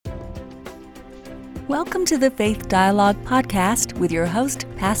Welcome to the Faith Dialogue podcast with your host,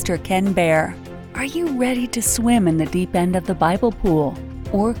 Pastor Ken Behr. Are you ready to swim in the deep end of the Bible pool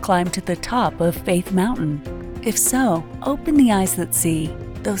or climb to the top of Faith Mountain? If so, open the eyes that see,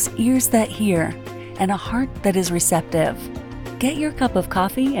 those ears that hear, and a heart that is receptive. Get your cup of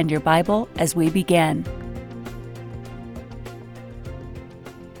coffee and your Bible as we begin.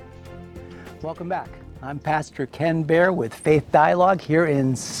 Welcome back. I'm Pastor Ken Behr with Faith Dialogue here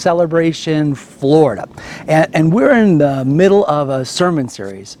in Celebration, Florida. And we're in the middle of a sermon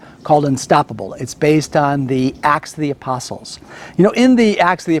series called Unstoppable. It's based on the Acts of the Apostles. You know, in the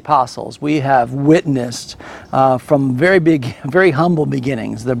Acts of the Apostles, we have witnessed from very humble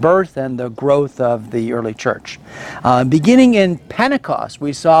beginnings, the birth and the growth of the early church. Beginning in Pentecost,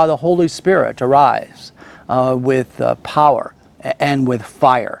 we saw the Holy Spirit arise with power and with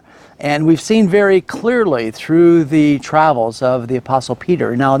fire. And we've seen very clearly through the travels of the Apostle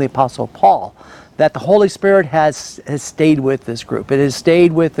Peter, now the Apostle Paul, that the Holy Spirit has stayed with this group. It has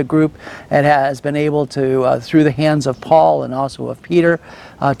stayed with the group and has been able to, through the hands of Paul and also of Peter,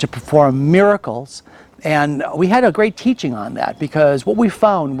 to perform miracles. And we had a great teaching on that, because what we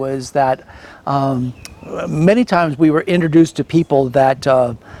found was that many times we were introduced to people that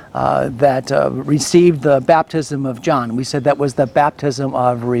received the baptism of John. We said that was the baptism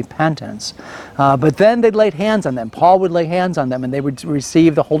of repentance. But then they laid hands on them. Paul would lay hands on them and they would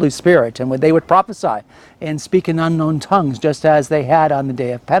receive the Holy Spirit, and they would prophesy and speak in unknown tongues, just as they had on the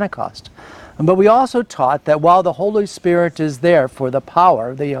day of Pentecost. But we also taught that while the Holy Spirit is there for the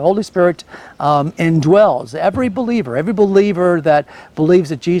power, the Holy Spirit indwells every believer that believes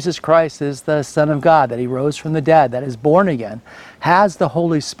that Jesus Christ is the Son of God, that He rose from the dead, that is born again, has the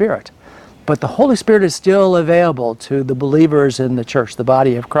Holy Spirit. But the Holy Spirit is still available to the believers in the church, the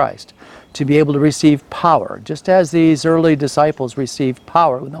body of Christ, to be able to receive power. Just as these early disciples received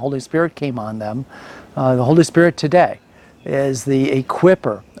power when the Holy Spirit came on them, the Holy Spirit today is the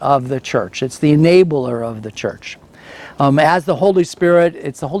equipper of the church. It's the enabler of the church. As the Holy Spirit,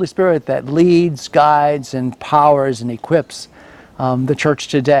 it's the Holy Spirit that leads, guides, empowers, and equips the church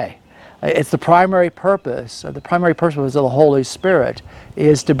today. It's the primary purpose of the Holy Spirit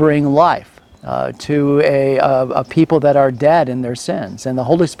is to bring life to a people that are dead in their sins. And the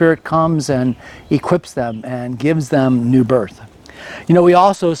Holy Spirit comes and equips them and gives them new birth. You know, we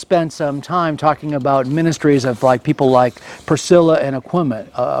also spent some time talking about ministries of people like Priscilla and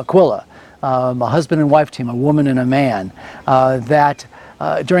Aquila, a husband and wife team, a woman and a man, that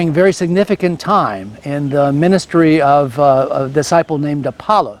during a very significant time in the ministry of a disciple named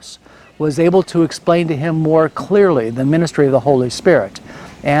Apollos, was able to explain to him more clearly the ministry of the Holy Spirit.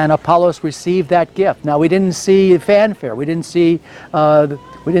 And Apollos received that gift. Now, we didn't see fanfare. We didn't see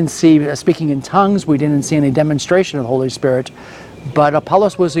speaking in tongues. We didn't see any demonstration of the Holy Spirit. But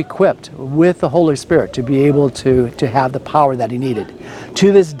Apollos was equipped with the Holy Spirit to be able to have the power that he needed.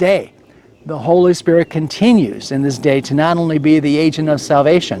 To this day, the Holy Spirit continues in this day to not only be the agent of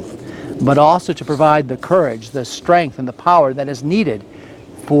salvation, but also to provide the courage, the strength, and the power that is needed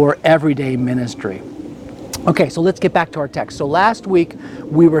for everyday ministry. Okay, so let's get back to our text. So last week,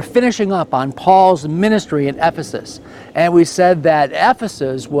 we were finishing up on Paul's ministry in Ephesus. And we said that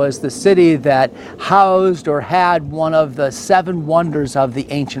Ephesus was the city that housed or had one of the 7 wonders of the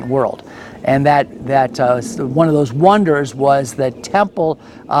ancient world. And that one of those wonders was the Temple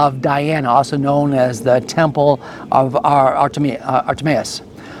of Diana, also known as the Temple of Artemis.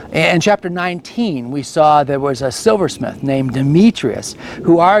 In chapter 19, we saw there was a silversmith named Demetrius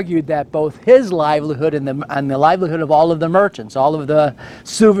who argued that both his livelihood and the livelihood of all of the merchants, all of the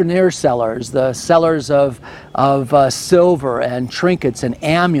souvenir sellers, the sellers of silver and trinkets and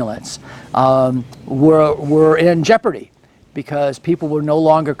amulets, were in jeopardy, because people were no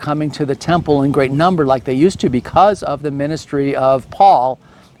longer coming to the temple in great number like they used to because of the ministry of Paul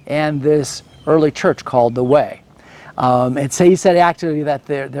and this early church called the Way. He said actually that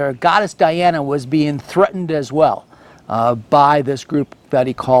their goddess Diana was being threatened as well by this group that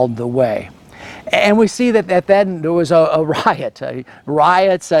he called the Way. And we see that then there was a riot.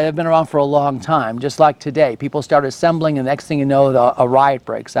 Riots have been around for a long time, just like today. People start assembling, and the next thing you know, a riot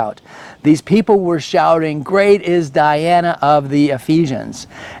breaks out. These people were shouting, "Great is Diana of the Ephesians."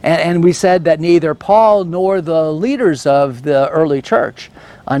 And we said that neither Paul nor the leaders of the early church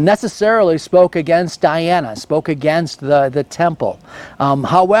necessarily spoke against Diana, spoke against the temple.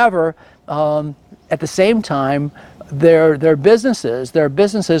 However, at the same time, their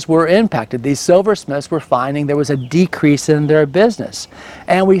businesses were impacted. These silversmiths were finding there was a decrease in their business.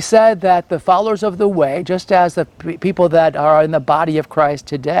 And we said that the followers of the Way, just as the people that are in the body of Christ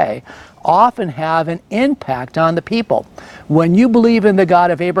today, often have an impact on the people. When you believe in the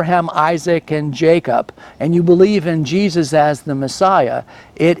God of Abraham, Isaac, and Jacob, and you believe in Jesus as the Messiah,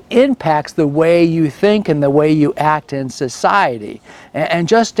 it impacts the way you think and the way you act in society. And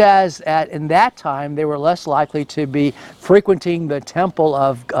just as in that time they were less likely to be frequenting the temple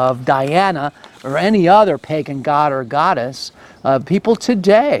of Diana or any other pagan god or goddess, people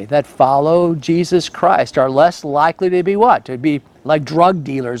today that follow Jesus Christ are less likely to be what? To be like drug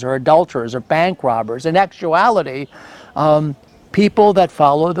dealers or adulterers or bank robbers. In actuality, people that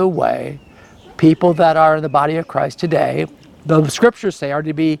follow the way, people that are in the body of Christ today, the scriptures say are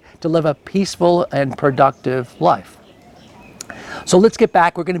to live a peaceful and productive life. So let's get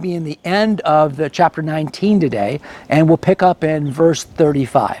back. We're going to be in the end of the chapter 19 today, and we'll pick up in verse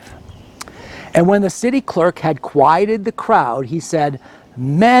 35. And when the city clerk had quieted the crowd, he said,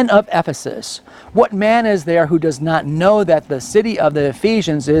 "Men of Ephesus, what man is there who does not know that the city of the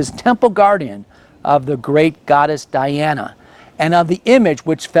Ephesians is temple guardian of the great goddess Diana, and of the image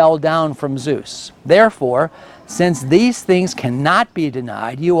which fell down from Zeus? Therefore, since these things cannot be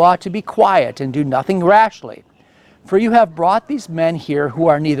denied, you ought to be quiet and do nothing rashly. For you have brought these men here who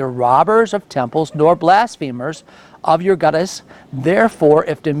are neither robbers of temples nor blasphemers of your goddess. Therefore,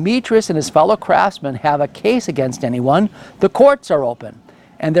 if Demetrius and his fellow craftsmen have a case against anyone, the courts are open,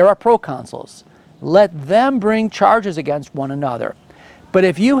 and there are proconsuls. Let them bring charges against one another. But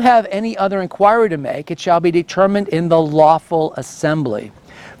if you have any other inquiry to make, it shall be determined in the lawful assembly.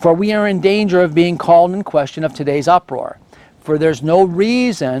 For we are in danger of being called in question of today's uproar. For there's no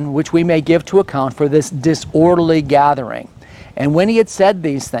reason which we may give to account for this disorderly gathering." And when he had said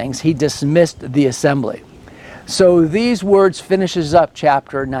these things, he dismissed the assembly. So these words finishes up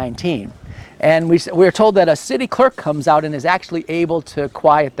chapter 19. And we're told that a city clerk comes out and is actually able to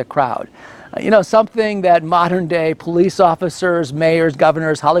quiet the crowd. Something that modern day police officers, mayors,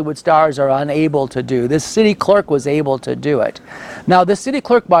 governors, Hollywood stars are unable to do. This city clerk was able to do it. Now, the city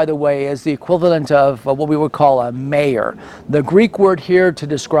clerk, by the way, is the equivalent of what we would call a mayor. The Greek word here to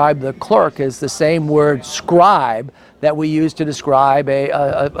describe the clerk is the same word scribe that we use to describe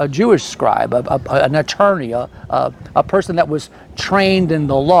a Jewish scribe, an attorney, a person that was trained in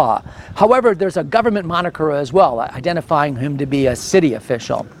the law. However, there's a government moniker as well, identifying him to be a city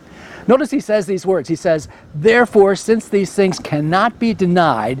official. Notice he says these words. He says, "Therefore, since these things cannot be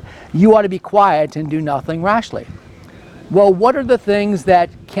denied, you ought to be quiet and do nothing rashly." Well, what are the things that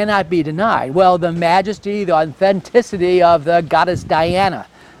cannot be denied? Well, the majesty, the authenticity of the goddess Diana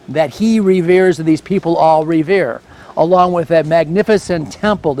that he reveres and these people all revere, along with that magnificent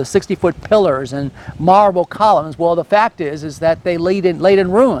temple, the 60-foot pillars and marble columns. Well, the fact is that they laid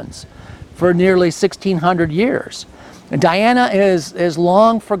in ruins for nearly 1,600 years. Diana is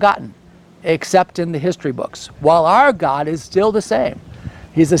long forgotten, except in the history books, while our God is still the same.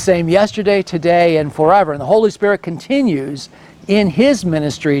 He's the same yesterday, today, and forever. And the Holy Spirit continues in his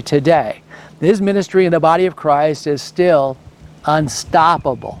ministry today. His ministry in the body of Christ is still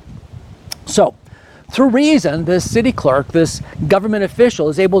unstoppable. So, through reason, this city clerk, this government official,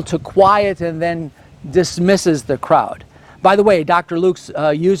 is able to quiet and then dismisses the crowd. By the way, Dr. Luke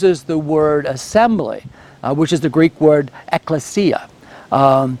uses the word assembly, which is the Greek word ekklesia.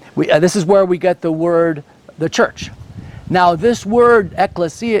 This is where we get the word the church. Now, this word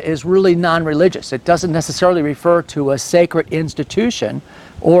ekklesia is really non-religious. It doesn't necessarily refer to a sacred institution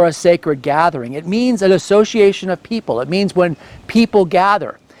or a sacred gathering. It means an association of people. It means when people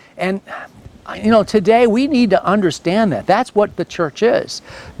gather. And today we need to understand that. That's what the church is.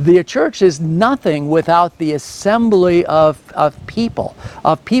 The church is nothing without the assembly of people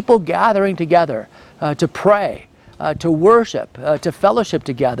gathering together to pray, to worship, to fellowship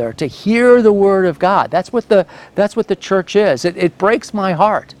together, to hear the Word of God. That's what the church is. It breaks my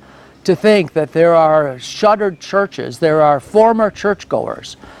heart to think that there are shuttered churches, there are former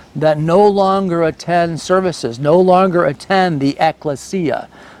churchgoers that no longer attend services, no longer attend the ecclesia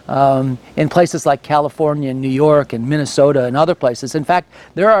in places like California and New York and Minnesota and other places. In fact,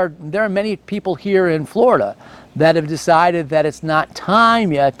 there are many people here in Florida that have decided that it's not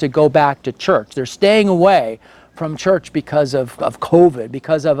time yet to go back to church. They're staying away from church because of COVID,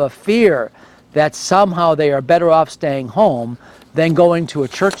 because of a fear that somehow they are better off staying home than going to a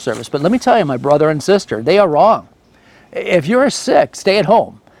church service. But let me tell you, my brother and sister, they are wrong. If you're sick, stay at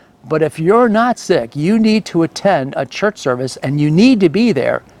home. But if you're not sick, you need to attend a church service and you need to be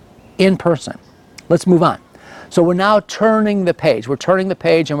there in person. Let's move on. So we're now turning the page. We're turning the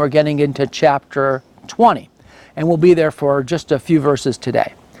page and we're getting into chapter 20. And we'll be there for just a few verses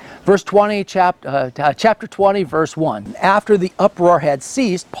today. Verse 20, chapter 20, verse 1. After the uproar had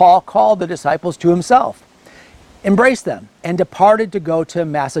ceased, Paul called the disciples to himself. embraced them and departed to go to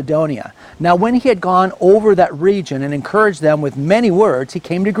Macedonia. Now when he had gone over that region and encouraged them with many words, he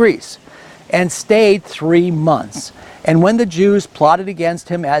came to Greece and stayed 3 months. And when the Jews plotted against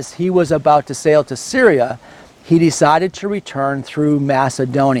him as he was about to sail to Syria, he decided to return through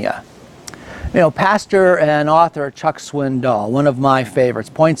Macedonia. You know, pastor and author Chuck Swindoll, one of my favorites,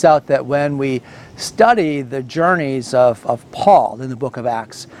 points out that when we study the journeys of Paul in the book of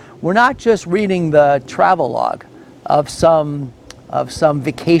Acts, we're not just reading the travelogue of some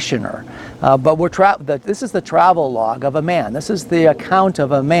vacationer, but this is the travel log of a man. This is the account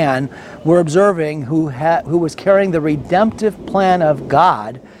of a man we're observing who was carrying the redemptive plan of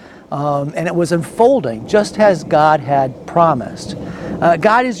God, and it was unfolding just as God had promised.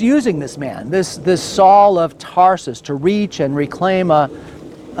 God is using this man, this Saul of Tarsus, to reach and reclaim a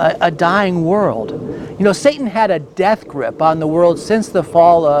dying world. You know, Satan had a death grip on the world since the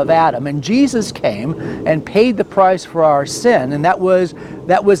fall of Adam, and Jesus came and paid the price for our sin, and that was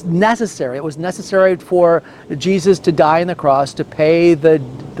necessary. It was necessary for Jesus to die on the cross to pay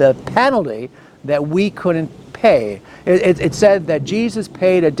the penalty that we couldn't pay. It said that Jesus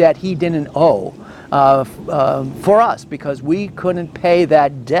paid a debt he didn't owe for us because we couldn't pay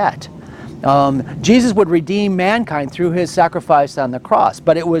that debt. Jesus would redeem mankind through his sacrifice on the cross,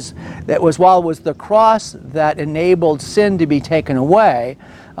 but it was while it was the cross that enabled sin to be taken away,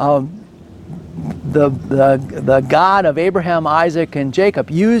 the God of Abraham, Isaac, and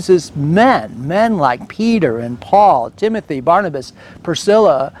Jacob uses men like Peter and Paul, Timothy, Barnabas,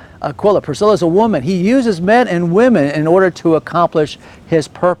 Priscilla, Aquila. Priscilla's a woman. He uses men and women in order to accomplish his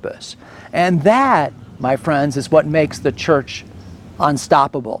purpose. And that, my friends, is what makes the church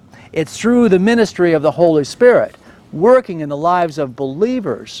unstoppable. It's through the ministry of the Holy Spirit working in the lives of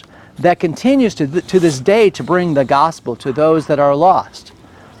believers that continues to this day to bring the gospel to those that are lost,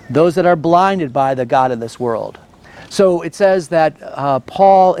 those that are blinded by the god of this world. So it says that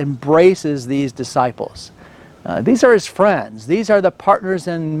Paul embraces these disciples. These are his friends. These are the partners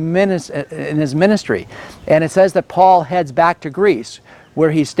in his ministry. And it says that Paul heads back to Greece,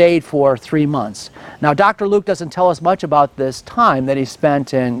 where he stayed for 3 months. Now, Dr. Luke doesn't tell us much about this time that he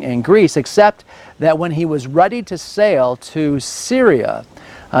spent in Greece, except that when he was ready to sail to Syria,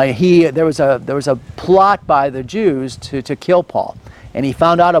 there was a plot by the Jews to kill Paul. And he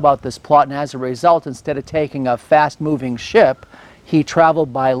found out about this plot, and as a result, instead of taking a fast-moving ship, he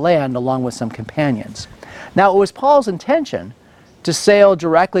traveled by land along with some companions. Now, it was Paul's intention to sail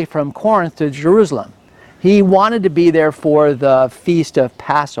directly from Corinth to Jerusalem. He wanted to be there for the feast of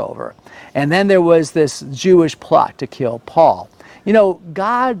Passover. And then there was this Jewish plot to kill Paul. You know,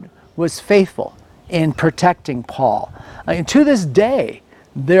 God was faithful in protecting Paul. And to this day,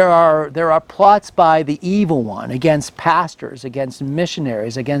 there are plots by the evil one against pastors, against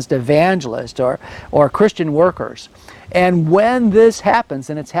missionaries, against evangelists or Christian workers. And when this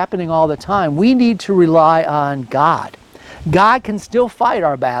happens, and it's happening all the time, we need to rely on God. God can still fight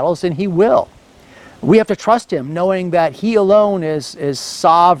our battles, and he will. We have to trust him, knowing that he alone is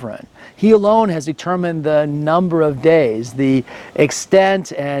sovereign. He alone has determined the number of days, the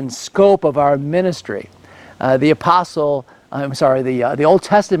extent and scope of our ministry. The Old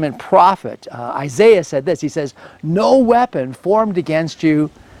Testament prophet Isaiah said this. He says, "No weapon formed against you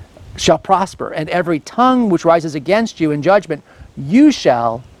shall prosper, and every tongue which rises against you in judgment you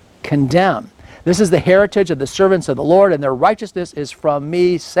shall condemn. This is the heritage of the servants of the Lord, and their righteousness is from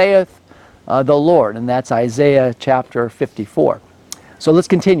me, saith the Lord." And that's Isaiah chapter 54. So let's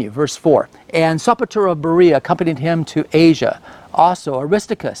continue, verse 4. "And Sopater of Berea accompanied him to Asia, also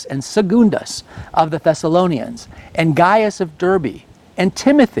Aristarchus and Secundus of the Thessalonians, and Gaius of Derbe, and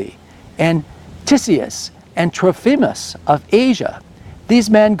Timothy, and Tychicus, and Trophimus of Asia. These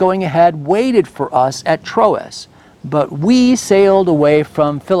men going ahead waited for us at Troas, but we sailed away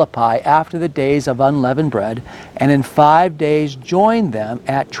from Philippi after the days of unleavened bread, and in 5 days joined them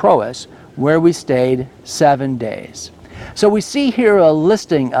at Troas, where we stayed 7 days." So we see here a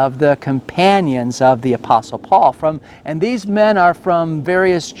listing of the companions of the Apostle Paul, and these men are from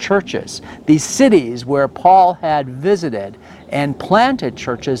various churches, these cities where Paul had visited and planted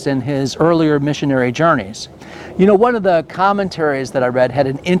churches in his earlier missionary journeys. You know, one of the commentaries that I read had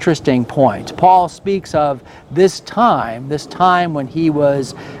an interesting point. Paul speaks of this time when he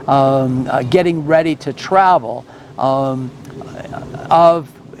was getting ready to travel,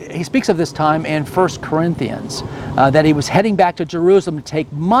 he speaks of this time in 1 Corinthians, that he was heading back to Jerusalem to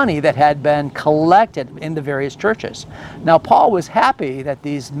take money that had been collected in the various churches. Now, Paul was happy that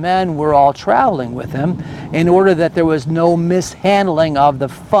these men were all traveling with him in order that there was no mishandling of the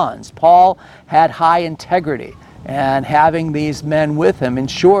funds. Paul had high integrity. And having these men with him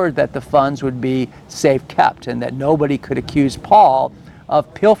ensured that the funds would be safe kept and that nobody could accuse Paul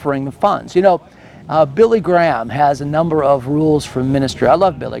of pilfering the funds. You know, Billy Graham has a number of rules for ministry. I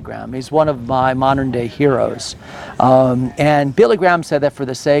love Billy Graham. He's one of my modern day heroes. And Billy Graham said that for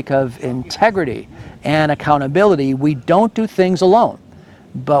the sake of integrity and accountability, we don't do things alone,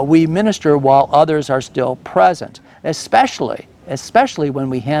 but we minister while others are still present, especially when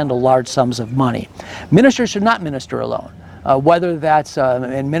we handle large sums of money. Ministers should not minister alone. Whether that's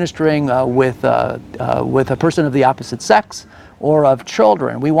in ministering with a person of the opposite sex or of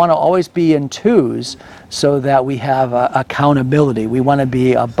children. We want to always be in twos so that we have accountability. We want to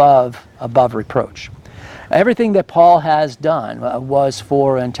be above reproach. Everything that Paul has done was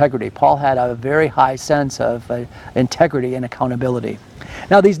for integrity. Paul had a very high sense of integrity and accountability.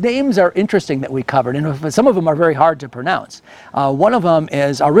 Now, these names are interesting that we covered, and some of them are very hard to pronounce. One of them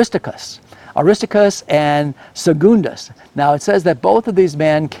is Aristarchus and Secundus. Now, it says that both of these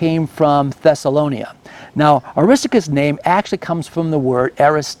men came from Thessalonica. Now, Aristarchus' name actually comes from the word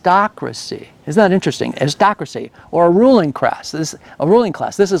aristocracy. Isn't that interesting? Aristocracy, or a ruling class. This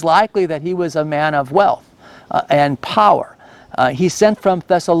is likely that he was a man of wealth and power. He's sent from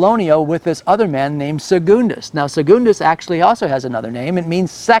Thessalonica with this other man named Secundus. Now, Secundus actually also has another name. It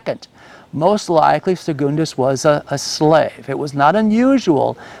means second. Most likely, Secundus was a slave. It was not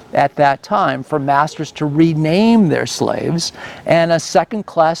unusual at that time for masters to rename their slaves, and a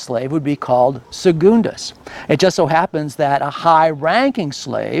second-class slave would be called Secundus. It just so happens that a high-ranking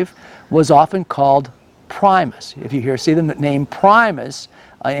slave was often called Primus. If you see the name Primus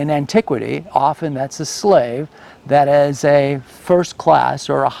in antiquity, often that's a slave that is a first-class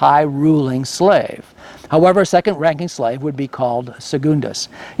or a high-ruling slave. However, a second-ranking slave would be called Secundus.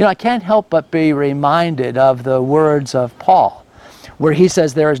 You know, I can't help but be reminded of the words of Paul, where he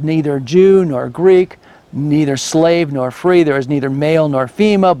says, there is neither Jew nor Greek, neither slave nor free, there is neither male nor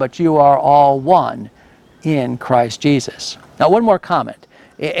female, but you are all one in Christ Jesus. Now, one more comment.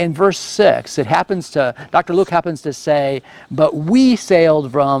 In verse 6, Dr. Luke happens to say, but we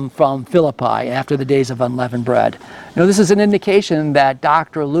sailed from Philippi after the days of unleavened bread. Now, this is an indication that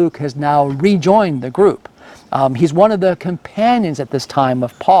Dr. Luke has now rejoined the group. He's one of the companions at this time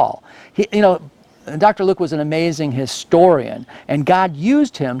of Paul. Dr. Luke was an amazing historian, and God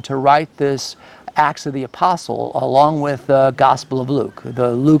used him to write this Acts of the Apostle along with the Gospel of Luke,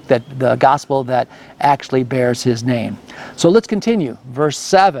 the Gospel that actually bears his name. So let's continue, verse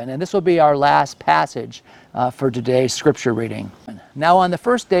 7, and this will be our last passage for today's scripture reading. Now on the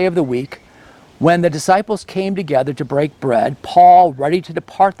first day of the week, when the disciples came together to break bread, Paul, ready to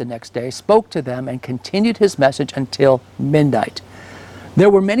depart the next day, spoke to them and continued his message until midnight. There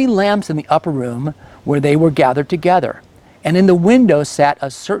were many lamps in the upper room where they were gathered together. And in the window sat a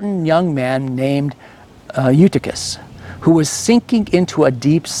certain young man named Eutychus, who was sinking into a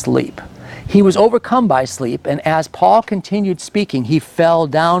deep sleep. He was overcome by sleep, and as Paul continued speaking, he fell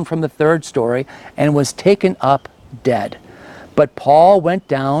down from the third story and was taken up dead. But Paul went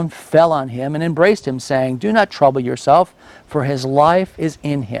down, fell on him, and embraced him, saying, do not trouble yourself, for his life is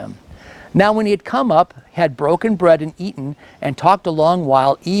in him. Now when he had come up, had broken bread and eaten, and talked a long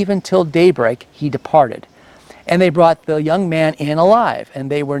while, even till daybreak, he departed. And they brought the young man in alive, and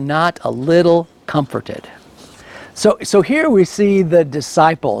they were not a little comforted. So here we see the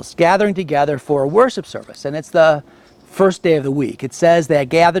disciples gathering together for a worship service, and it's the first day of the week. It says they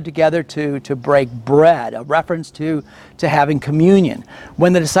gathered together to break bread, a reference to having communion.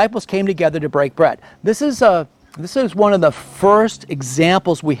 When the disciples came together to break bread, this is one of the first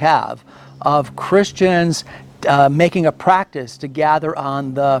examples we have of Christians making a practice to gather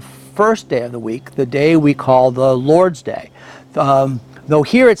on the first day of the week, the day we call the Lord's Day. Though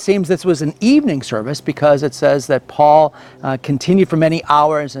here it seems this was an evening service because it says that Paul continued for many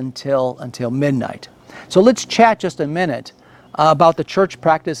hours until midnight. So let's chat just a minute about the church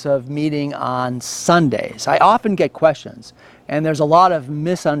practice of meeting on Sundays. I often get questions, and there's a lot of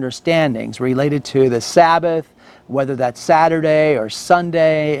misunderstandings related to the Sabbath, whether that's Saturday or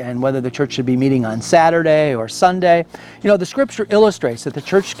Sunday, and whether the church should be meeting on Saturday or Sunday. You know, the scripture illustrates that the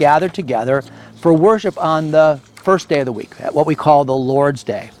church gathered together for worship on the first day of the week, at what we call the Lord's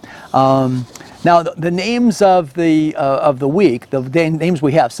Day. Now, the names of the week, the names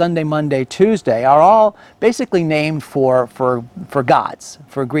we have, Sunday, Monday, Tuesday, are all basically named for gods,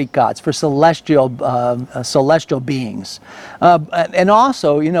 for Greek gods, for celestial beings, and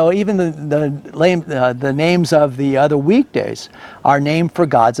also, you know, even the names of the other weekdays are named for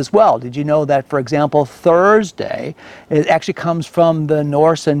gods as well. Did you know that, for example, Thursday, it actually comes from the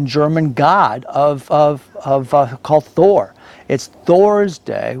Norse and German god called Thor? It's Thor's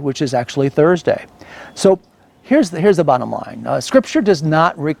Day, which is actually Thursday. So here's the bottom line. Scripture does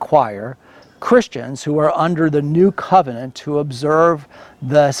not require Christians who are under the new covenant to observe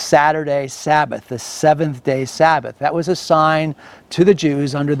the Saturday Sabbath, the seventh-day Sabbath. That was a sign to the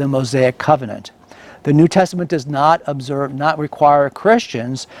Jews under the Mosaic covenant. The New Testament does not require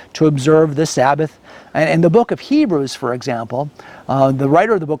Christians to observe the Sabbath. And in the book of Hebrews, for example, the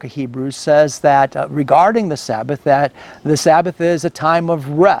writer of the book of Hebrews says that regarding the Sabbath, that the Sabbath is a time of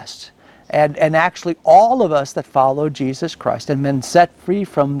rest. And actually all of us that follow Jesus Christ and been set free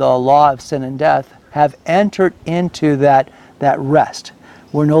from the law of sin and death have entered into that rest.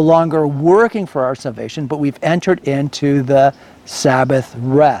 We're no longer working for our salvation, but we've entered into the Sabbath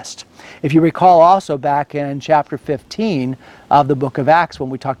rest. If you recall also back in chapter 15 of the book of Acts when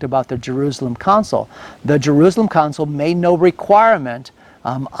we talked about the Jerusalem Council, the Jerusalem Council made no requirement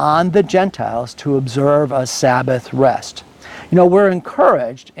on the Gentiles to observe a Sabbath rest. You know, we're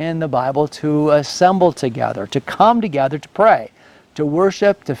encouraged in the Bible to assemble together, to come together to pray, to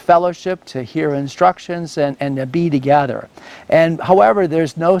worship, to fellowship, to hear instructions, and to be together. And however,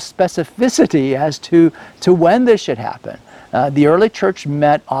 there's no specificity as to when this should happen. The early church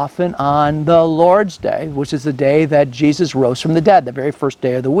met often on the Lord's Day, which is the day that Jesus rose from the dead, the very first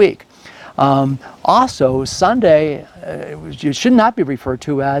day of the week. Also, Sunday should not be referred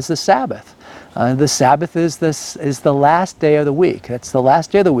to as the Sabbath. The Sabbath is the last day of the week. It's the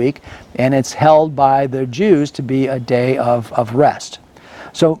last day of the week, and it's held by the Jews to be a day of rest.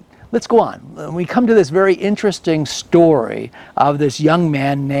 So let's go on. We come to this very interesting story of this young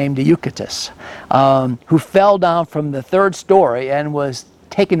man named Eutychus, who fell down from the third story and was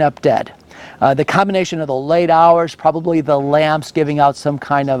taken up dead. The combination of the late hours, probably the lamps giving out some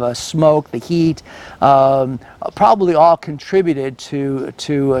kind of a smoke, the heat, probably all contributed to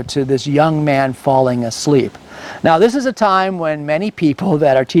this young man falling asleep. Now, this is a time when many people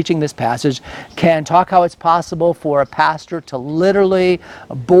that are teaching this passage can talk how it's possible for a pastor to literally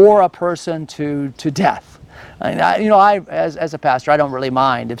bore a person to death. And as a pastor, I don't really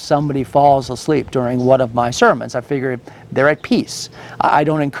mind if somebody falls asleep during one of my sermons. I figure they're at peace. I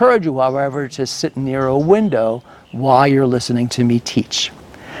don't encourage you, however, to sit near a window while you're listening to me teach.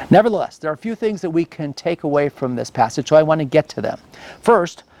 Nevertheless, there are a few things that we can take away from this passage, so I want to get to them.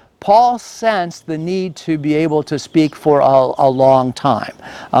 First, Paul sensed the need to be able to speak for a long time.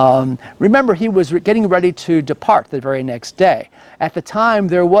 Remember, he was getting ready to depart the very next day. At the time,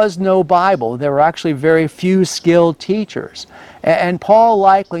 there was no Bible. There were actually very few skilled teachers. And Paul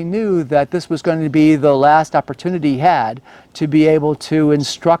likely knew that this was going to be the last opportunity he had to be able to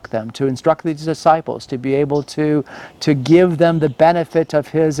instruct them, to instruct these disciples, to be able to give them the benefit of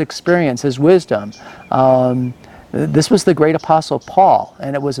his experience, his wisdom. This was the great apostle Paul,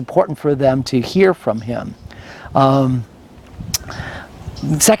 and it was important for them to hear from him.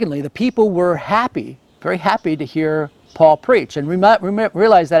 Secondly, the people were happy, very happy to hear Paul preach. And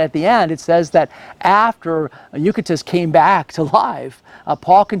realize that at the end it says that after Eutychus came back to life,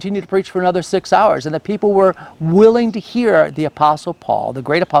 Paul continued to preach for another 6 hours, and the people were willing to hear the apostle Paul, the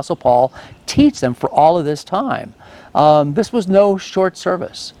great apostle Paul, teach them for all of this time. This was no short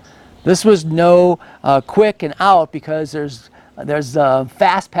service. This was no quick and out, because there's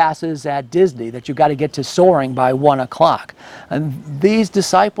fast passes at Disney that you've got to get to Soaring by 1 o'clock. And these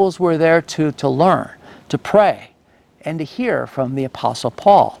disciples were there to learn, to pray, and to hear from the apostle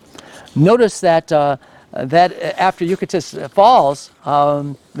Paul. Notice that after Eutychus falls,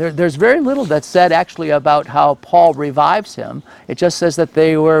 there's very little that's said actually about how Paul revives him. It just says that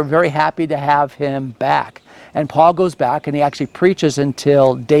they were very happy to have him back. And Paul goes back and he actually preaches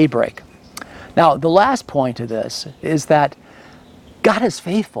until daybreak. Now, the last point of this is that God is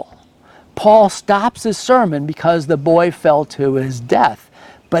faithful. Paul stops his sermon because the boy fell to his death,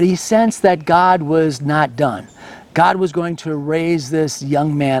 but he sensed that God was not done. God was going to raise this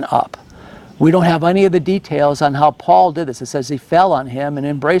young man up. We don't have any of the details on how Paul did this. It says he fell on him and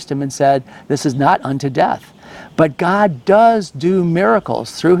embraced him and said, "This is not unto death." But God does do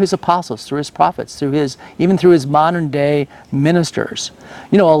miracles through his apostles, through his prophets, even through his modern day ministers.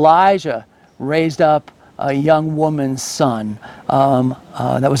 You know, Elijah raised up a young woman's son.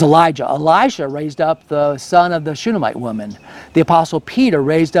 That was Elijah. Elisha raised up the son of the Shunammite woman. The apostle Peter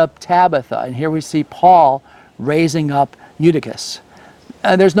raised up Tabitha. And here we see Paul raising up Eutychus.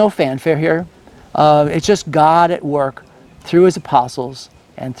 There's no fanfare here. It's just God at work through his apostles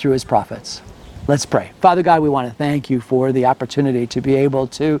and through his prophets. Let's pray. Father God, we want to thank you for the opportunity to be able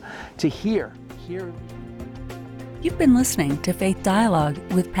to hear. You've been listening to Faith Dialogue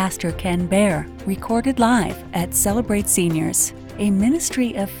with Pastor Ken Behr, recorded live at Celebrate Seniors, a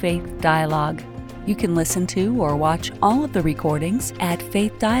ministry of Faith Dialogue. You can listen to or watch all of the recordings at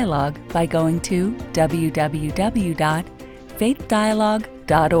Faith Dialogue by going to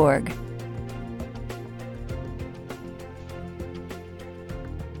www.faithdialogue.org.